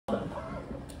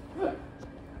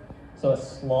So a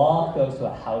sloth goes to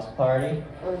a house party,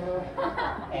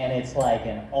 and it's like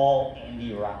an all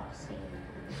indie rock scene.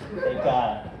 They've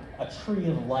got a tree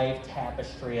of life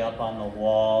tapestry up on the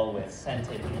wall with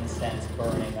scented incense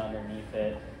burning underneath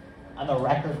it. On the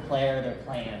record player, they're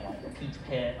playing like Peach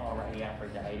Pit, Already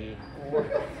Aphrodite.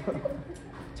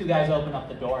 Two guys open up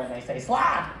the door and they say,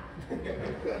 "Sloth!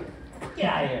 Get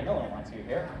out of here, no one wants you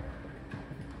here."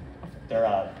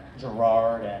 They're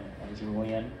Gerard and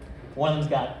Julian. One of them's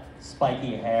got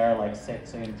spiky hair like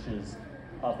 6 inches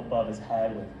up above his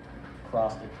head with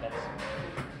frosted tips.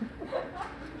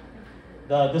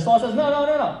 The sloth says,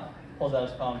 no. Pulls out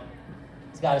his phone.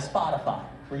 He's got his Spotify,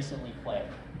 recently played.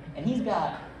 And he's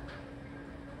got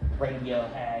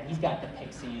Radiohead, he's got the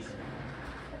Pixies.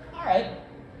 All right.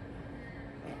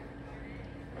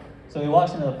 So he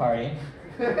walks into the party.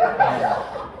 And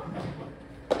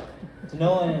to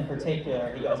no one in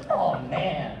particular, he goes, "Oh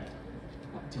man,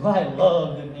 do I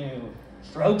love the new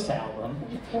Strokes album."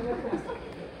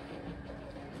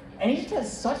 And he just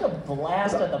has such a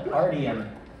blast at the party, and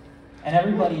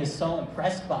everybody is so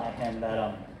impressed by him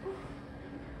that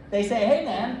they say, "Hey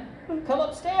man, come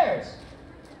upstairs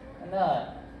and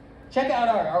check out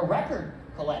our record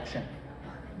collection."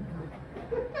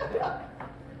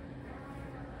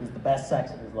 He's the best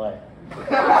sex of his life.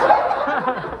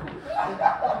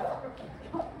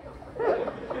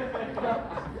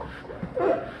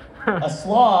 A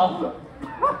sloth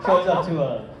shows up to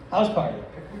a house party,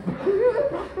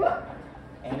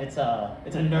 and it's a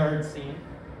nerd scene.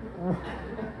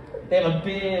 They have a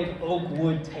big oak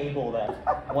wood table that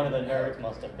one of the nerds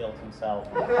must have built himself,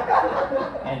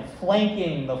 and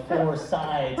flanking the 4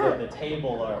 sides of the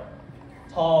table are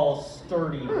tall,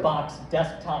 sturdy box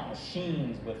desktop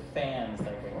machines with fans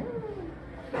that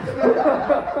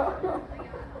go.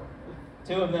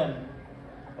 2 of them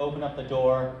open up the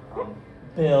door,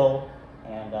 Bill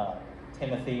and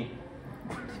Timothy.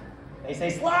 They say,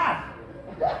 "Sloth!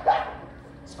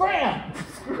 Scram!"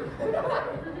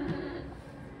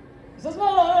 He says,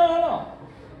 no.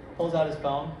 Pulls out his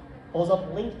phone, pulls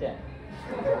up LinkedIn.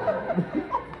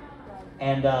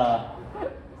 And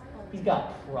he's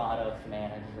got product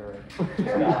manager. He's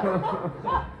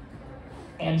got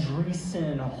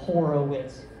Andreessen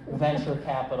Horowitz venture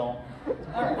capital.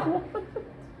 All right.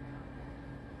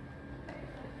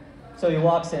 So he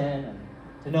walks in, and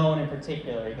to no one in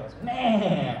particular, he goes,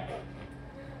 "Man,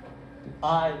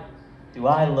 do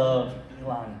I love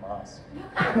Elon Musk."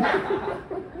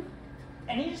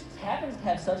 And he just happens to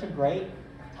have such a great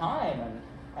time, and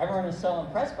everyone is so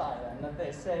impressed by him that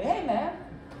they say, "Hey man,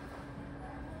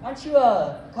 why don't you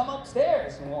come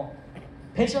upstairs and we'll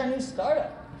pitch our new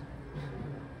startup."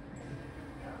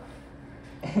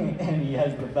 And he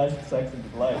has the best sex of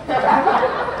his life.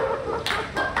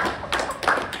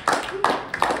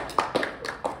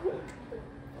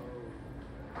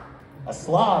 A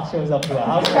sloth shows up to a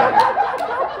house party.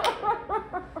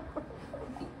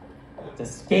 It's a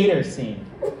skater scene.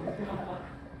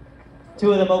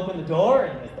 2 of them open the door,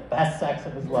 and it's the best sex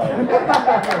of his life.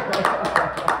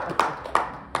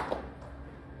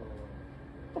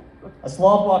 A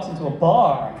sloth walks into a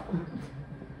bar.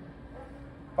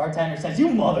 Bartender says, "You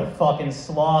motherfucking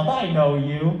sloth, I know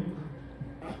you."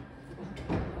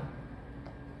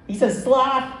 He says,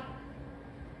 "Sloth,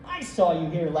 I saw you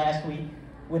here last week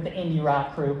with the indie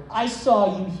rock crew. I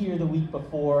saw you here the week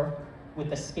before with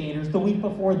the skaters, the week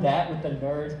before that with the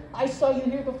nerds. I saw you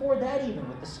here before that even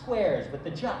with the squares, with the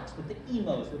jocks, with the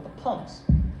emos, with the punks."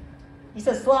 He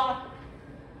says, "Sloth,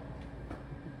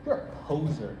 you're a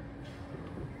poser."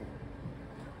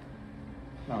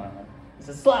 No. He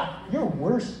says, "Sloth, you're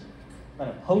worse than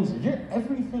a poser. You're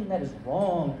everything that is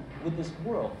wrong with this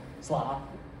world. Sloth,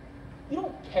 you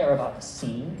don't care about the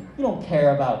scene. You don't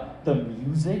care about the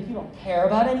music. You don't care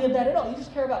about any of that at all. You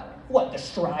just care about what? The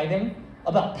striving?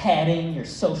 About padding your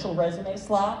social resume,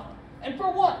 Sloth? And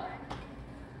for what?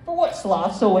 For what,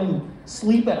 Sloth? So when you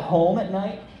sleep at home at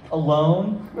night,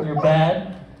 alone in your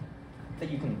bed, that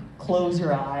you can close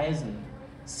your eyes and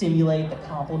simulate the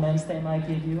compliments they might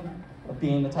give you of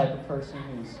being the type of person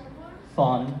who's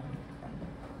fun,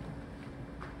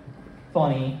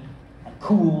 funny, and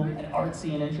cool, and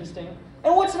artsy, and interesting.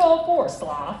 And what's it all for,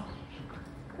 Sloth?"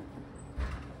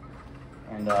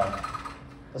 And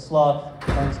the sloth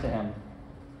turns to him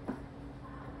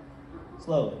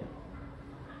slowly.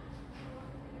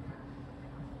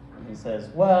 And he says,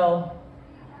 well,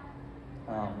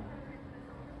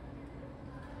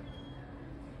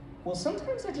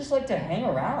 sometimes I just like to hang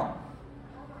around.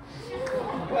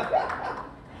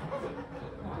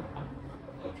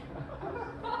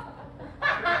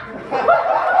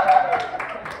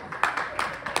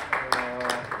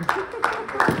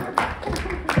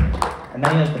 And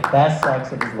then he has the best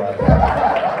sex of his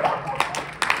life.